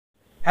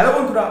Hello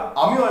বন্ধুরা,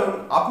 আমি অয়ন।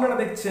 আপনারা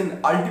দেখছেন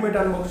আলটিমেট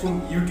আনবক্সিং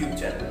ইউটিউব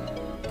চ্যানেল।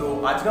 তো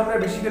আজকে আমরা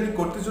বেসিক্যালি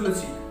করতে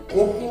চলেছি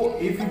Oppo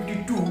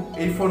A52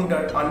 এই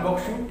ফোনটার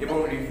আনবক্সিং এবং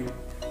রিভিউ।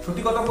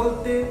 সত্যি কথা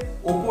বলতে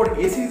ওপোর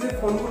এ সিরিজের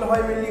ফোনগুলো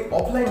হয় মেনলি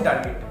অফলাইন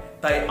টার্গেট,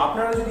 তাই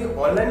আপনারা যদি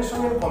অনলাইনের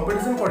সঙ্গে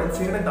কম্পারিজন করেন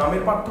সেখানে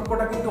দামের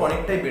পার্থক্যটা কিন্তু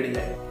অনেকটাই বেড়ে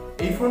যায়।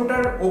 এই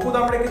ফোনটার ওপো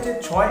দাম রেখেছে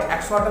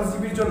 6/128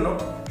 জিবির জন্য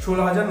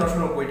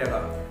 16,990 টাকা।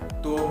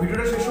 তো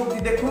ভিডিওটা শেষ অবধি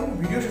দেখুন।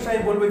 ভিডিও শেষে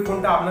আমি বলবো এই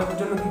ফোনটা আপনাদের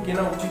জন্য কি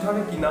কেনা উচিত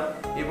হবে কিনা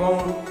এবং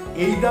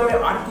এই দামে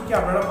আর কি কি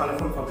আপনারা ভালো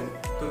ফোন পাবেন।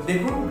 তো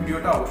দেখুন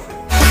ভিডিওটা অবশ্যই।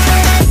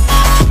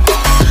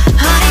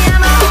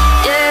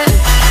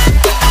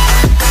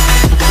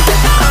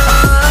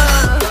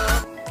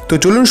 তো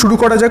চলুন শুরু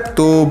করা যাক।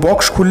 তো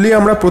বক্স খুললেই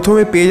আমরা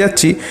প্রথমে পেয়ে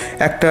যাচ্ছি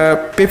একটা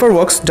পেপার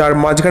বক্স, যার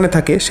মাঝখানে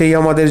থাকে সেই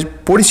আমাদের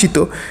পরিচিত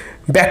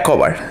ব্যাক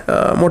কভার।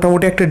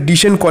 মোটামুটি একটা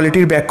ডিসেন্ট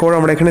কোয়ালিটির ব্যাক কভার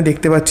আমরা এখানে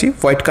দেখতে পাচ্ছি,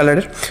 হোয়াইট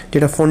কালারের,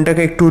 যেটা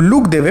ফোনটাকে একটু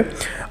লুক দেবে।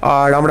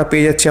 আর আমরা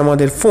পেয়ে যাচ্ছি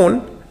আমাদের ফোন,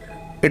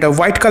 এটা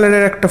হোয়াইট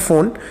কালারের একটা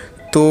ফোন।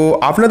 তো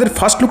আপনাদের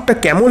ফার্স্ট লুকটা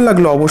কেমন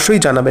লাগলো অবশ্যই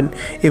জানাবেন।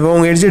 এবং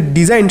এর যে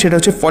ডিজাইন সেটা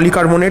হচ্ছে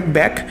পলিকার্বনেট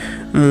ব্যাক,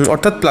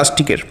 অর্থাৎ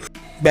প্লাস্টিকের।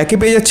 ব্যাকে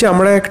পেয়ে যাচ্ছি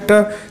আমরা একটা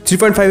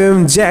 3.5mm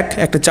জ্যাক,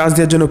 একটা চার্জ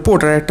দেওয়ার জন্য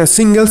পোর্ট, আর একটা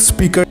সিঙ্গেল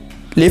স্পিকার।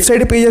 লেফট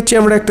সাইডে পেয়ে যাচ্ছি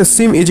আমরা একটা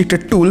সিম এজেক্টর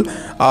টুল,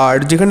 আর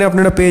যেখানে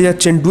আপনারা পেয়ে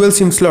যাচ্ছেন ডুয়েল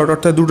সিম স্লট,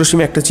 অর্থাৎ দুটো সিম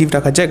একটা চিপ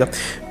রাখার জায়গা।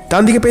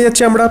 ডান দিকে পেয়ে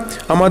যাচ্ছি আমরা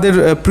আমাদের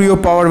প্রিয়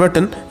পাওয়ার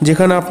বাটন,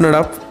 যেখানে আপনারা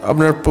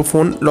আপনার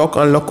ফোন লক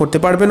আনলক করতে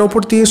পারবেন।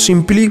 ওপর দিয়ে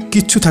সিম্পলি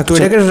কিচ্ছু থাকতো,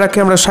 এটাকে রাখে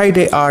আমরা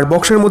সাইডে। আর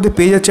বক্সের মধ্যে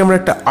পেয়ে যাচ্ছি আমরা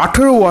একটা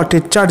 18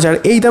 ওয়াটের চার্জার,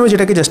 এই দামে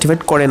যেটাকে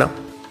জাস্টিফাইড করে না।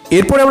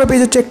 এরপরে আমরা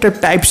পেয়ে যাচ্ছি একটা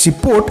টাইপ সি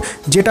পোর্ট,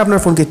 যেটা আপনার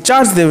ফোনকে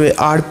চার্জ দেবে।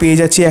 আর পেয়ে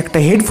যাচ্ছি একটা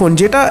হেডফোন,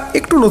 যেটা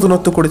একটু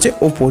নতুনত্ব করেছে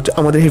ওপো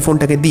আমাদের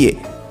হেডফোনটাকে দিয়ে।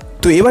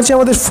 তো এবার যে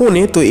আমাদের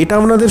ফোনে, তো এটা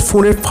আমাদের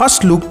ফোনের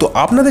ফার্স্ট লুক। তো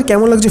আপনাদের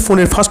কেমন লাগছে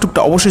ফোনের ফার্স্ট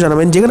লুকটা অবশ্যই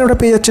জানাবেন। যেখানে আমরা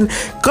পেয়ে যাচ্ছেন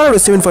কালার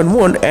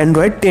 7.1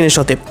 অ্যান্ড্রয়েড 10-এর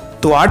সাথে।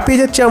 তো আর পেয়ে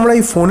যাচ্ছি আমরা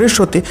এই ফোনের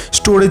সাথে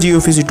স্টোরেজ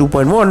ইউএফএসি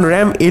 2.1,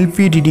 র্যাম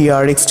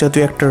LPDDR6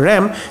 জাতীয় একটা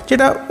র্যাম,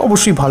 যেটা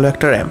অবশ্যই ভালো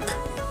একটা র্যাম।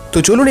 তো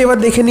চলুন এবার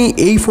দেখে নিই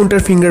এই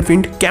ফোনটার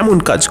ফিঙ্গারপ্রিন্ট কেমন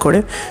কাজ করে।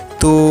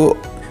 তো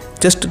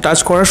জাস্ট টাচ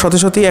করার সাথে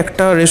সাথেই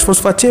একটা রেসপন্স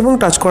পাচ্ছে, এবং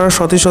টাচ করার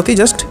সাথে সাথেই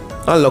জাস্ট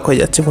আনলক হয়ে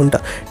যাচ্ছে ফোনটা।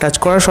 টাচ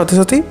করার সাথে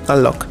সাথেই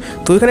আনলক।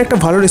 তো এখানে একটা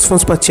ভালো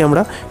রেসপন্স পাচ্ছি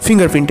আমরা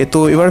ফিঙ্গারপ্রিন্টে। তো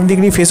এবার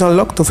দেখি ফেস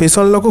আনলক। তো ফেস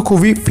আনলকও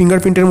খুবই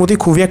ফিঙ্গারপ্রিন্টের মধ্যেই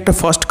খুবই একটা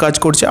ফাস্ট কাজ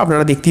করছে,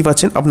 আপনারা দেখতেই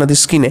পাচ্ছেন আপনাদের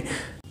স্ক্রিনে।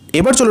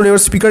 এবার চলুন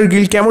এবার স্পিকার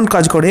গ্রিল কেমন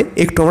কাজ করে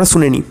একটু আমরা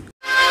শুনে নিই।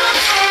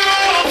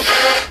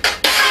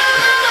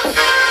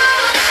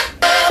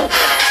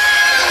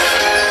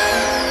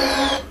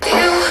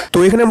 তো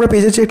এখানে আমরা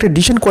পেয়ে যাচ্ছি একটা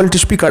ডিসেন্ট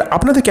কোয়ালিটির স্পিকার।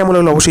 আপনাদের কেমন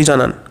লাগলো অবশ্যই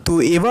জানান। তো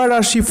এবার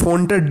আসি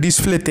ফোনটার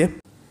ডিসপ্লেতে।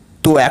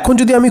 তো এখন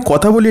যদি আমি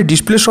কথা বলি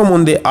ডিসপ্লে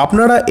সম্বন্ধে,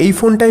 আপনারা এই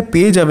ফোনটায়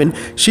পেয়ে যাবেন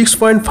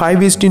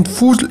 6.5"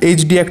 ফুল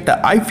এইচডি একটা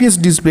IPS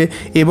ডিসপ্লে,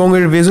 এবং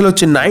এর বেজেল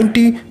হচ্ছে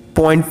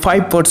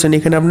 90.5%।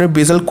 এখানে আপনার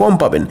বেজেল কম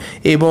পাবেন।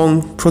 এবং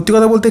সত্যি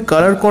কথা বলতে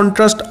কালার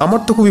কন্ট্রাস্ট আমার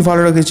তো খুবই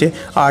ভালো লেগেছে।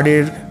 আর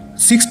এর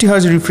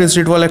 60Hz রিফ্রেশ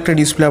রেটওয়ালা একটা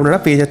ডিসপ্লে আপনারা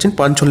পেয়ে যাচ্ছেন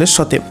 5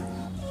 সাথে।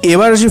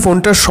 এবার আসি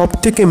ফোনটার সব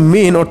থেকে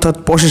মেন, অর্থাৎ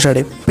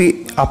প্রসেসরে।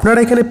 আপনারা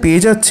এখানে পেয়ে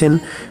যাচ্ছেন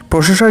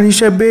প্রসেসর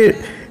হিসেবে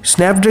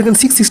Snapdragon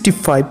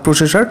 665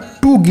 processor,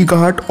 2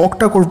 GHz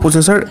octa core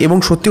processor. এবং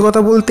সত্যি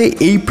কথা বলতে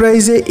এই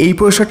প্রাইসে এই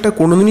প্রসেসরটা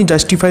কোনোদিনই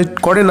জাস্টিফাই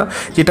করে না,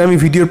 যেটা আমি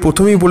ভিডিওর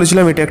প্রথমেই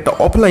বলেছিলাম। এটা একটা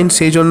অফলাইন,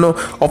 সেই জন্য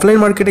অফলাইন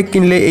মার্কেটে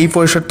কিনলে এই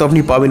প্রসেসর তো আপনি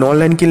পাবেন,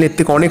 অনলাইন কিনলে এর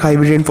থেকে অনেক হাই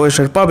ভেরিয়েন্ট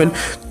প্রসেসর পাবেন।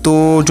 তো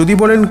যদি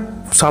বলেন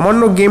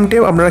সামান্য গেম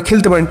টেম আপনারা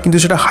খেলতে পারেন, কিন্তু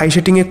সেটা হাই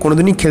সেটিংয়ে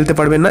কোনোদিনই খেলতে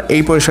পারবেন না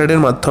এই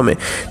প্রসেসরের মাধ্যমে।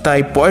 তাই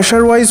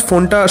পয়সার ওয়াইজ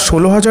ফোনটা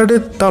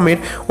 16,000-এর দামের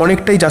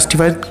অনেকটাই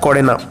জাস্টিফাই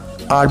করে না।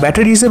 আর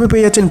ব্যাটারি হিসেবে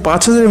পেয়ে যাচ্ছেন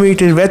 5000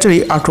 mAh ব্যাটারি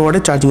 18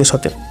 ওয়াটের চার্জিংয়ের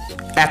সাথে।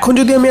 এখন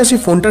যদি আমি আসি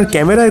ফোনটার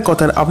ক্যামেরার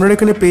কথা, আপনারা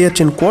এখানে পেয়ে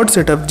যাচ্ছেন কোয়াড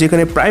সেটআপ,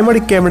 যেখানে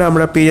প্রাইমারি ক্যামেরা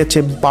আমরা পেয়ে যাচ্ছে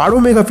 12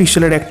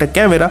 মেগাপিক্সেলের একটা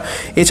ক্যামেরা।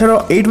 এছাড়াও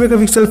 8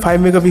 মেগাপিক্সেল, 5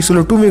 মেগাপিক্সেল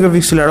ও 2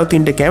 মেগাপিক্সেল আরও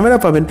 3টে ক্যামেরা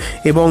পাবেন।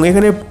 এবং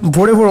এখানে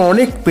ভরে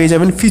অনেক পেয়ে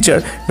যাবেন ফিচার,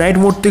 নাইট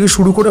মোড থেকে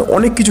শুরু করে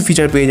অনেক কিছু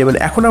ফিচার পেয়ে যাবেন।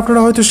 এখন আপনারা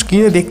হয়তো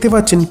স্ক্রিনে দেখতে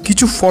পাচ্ছেন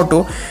কিছু ফটো,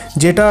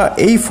 যেটা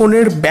এই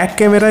ফোনের ব্যাক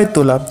ক্যামেরায়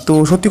তোলা। তো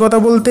সত্যি কথা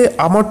বলতে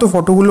আমার তো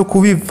ফটোগুলো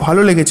খুবই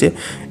ভালো লেগেছে।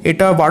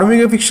 এটা 12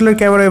 মেগাপিক্সেলের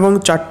ক্যামেরা এবং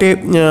 4টে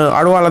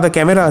আরও আলাদা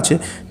ক্যামেরা আছে।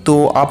 তো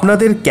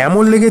আপনাদের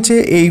কেমন লেগেছে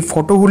এই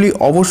ফটোগুলি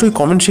অবশ্যই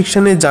কমেন্ট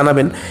সেকশানে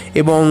জানাবেন।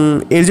 এবং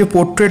এর যে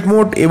পোর্ট্রেট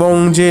মোড এবং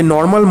যে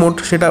নর্মাল মোড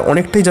সেটা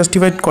অনেকটাই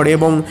জাস্টিফাইড করে,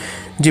 এবং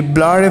যে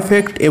ব্লার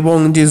এফেক্ট এবং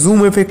যে জুম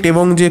এফেক্ট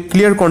এবং যে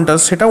ক্লিয়ার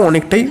কন্ট্রাস্ট সেটাও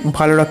অনেকটাই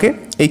ভালো রাখে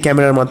এই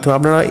ক্যামেরার মাধ্যমে।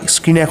 আপনারা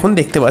স্ক্রিনে এখন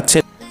দেখতে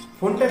পাচ্ছেন।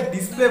 ফোনটার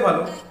ডিসপ্লে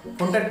ভালো,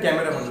 ফোনটার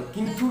ক্যামেরা ভালো,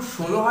 কিন্তু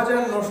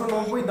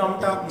 16,990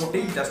 দামটা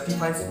মোটেই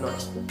জাস্টিফাইস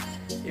নয়।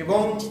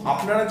 এবং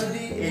আপনারা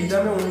যদি এই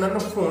দামে অন্যান্য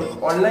ফোন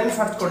অনলাইন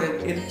সার্চ করেন,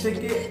 এর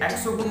থেকে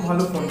 100 গুণ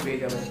ভালো ফোন পেয়ে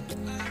যাবেন।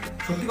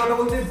 সত্যি কথা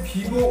বলতে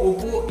ভিভো,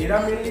 ওপো এরা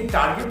মেনলি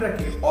টার্গেট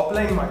রাখে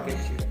অফলাইন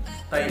মার্কেটকে,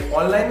 তাই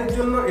অনলাইনের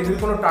জন্য এদের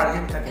কোনো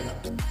টার্গেট থাকে না।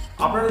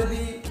 আপনারা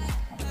যদি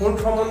ফোন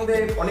সম্বন্ধে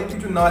অনেক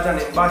কিছু না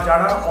জানেন, বা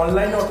যারা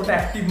অনলাইনে অতটা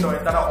অ্যাক্টিভ নয়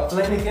তারা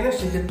অফলাইনে কেনে,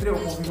 সেক্ষেত্রে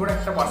ওপো ভিভোর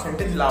একটা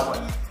পার্সেন্টেজ লাভ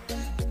হয়।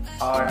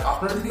 আর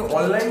আপনারা যদি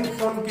অনলাইন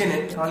ফোন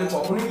কেনেন তাহলে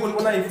কখনোই বলবো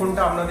না এই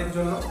ফোনটা আপনাদের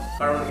জন্য,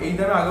 কারণ এই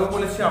দামে আগেও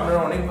বলেছি আপনারা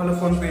অনেক ভালো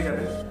ফোন পেয়ে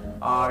যাবেন।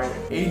 আর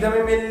এই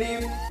দামে মেনলি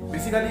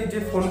বেসিক্যালি যে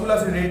ফোনগুলো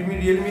আছে রেডমি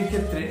রিয়েলমির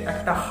ক্ষেত্রে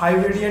একটা হাই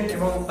ভেরিয়েন্ট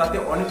এবং তাতে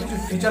অনেক কিছু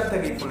ফিচার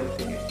থাকে এই ফোনের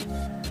থেকে।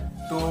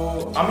 তো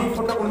আমি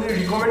ফোনটা কোনোদিন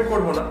রিকমেন্ড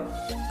করবো না,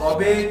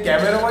 তবে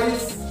ক্যামেরা ওয়াইজ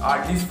আর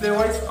ডিসপ্লে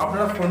ওয়াইজ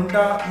আপনারা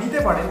ফোনটা নিতে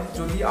পারেন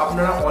যদি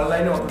আপনারা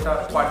অনলাইনে অতটা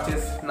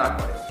পারচেস না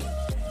করেন।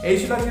 এই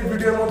ছিল আজকের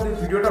ভিডিওর মধ্যে।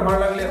 ভিডিওটা ভালো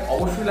লাগলে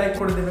অবশ্যই লাইক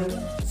করে দেবেন,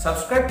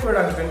 সাবস্ক্রাইব করে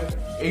রাখবেন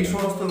এই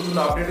সমস্ত নতুন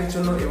আপডেটের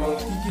জন্য এবং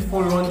কী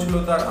ফোন লঞ্চ হলো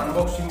তার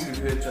আনবক্সিং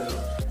রিভিউয়ের জন্য।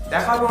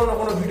 দেখা হবে অন্য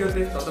কোনো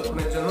ভিডিওতে,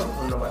 ততক্ষণের জন্য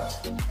ধন্যবাদ।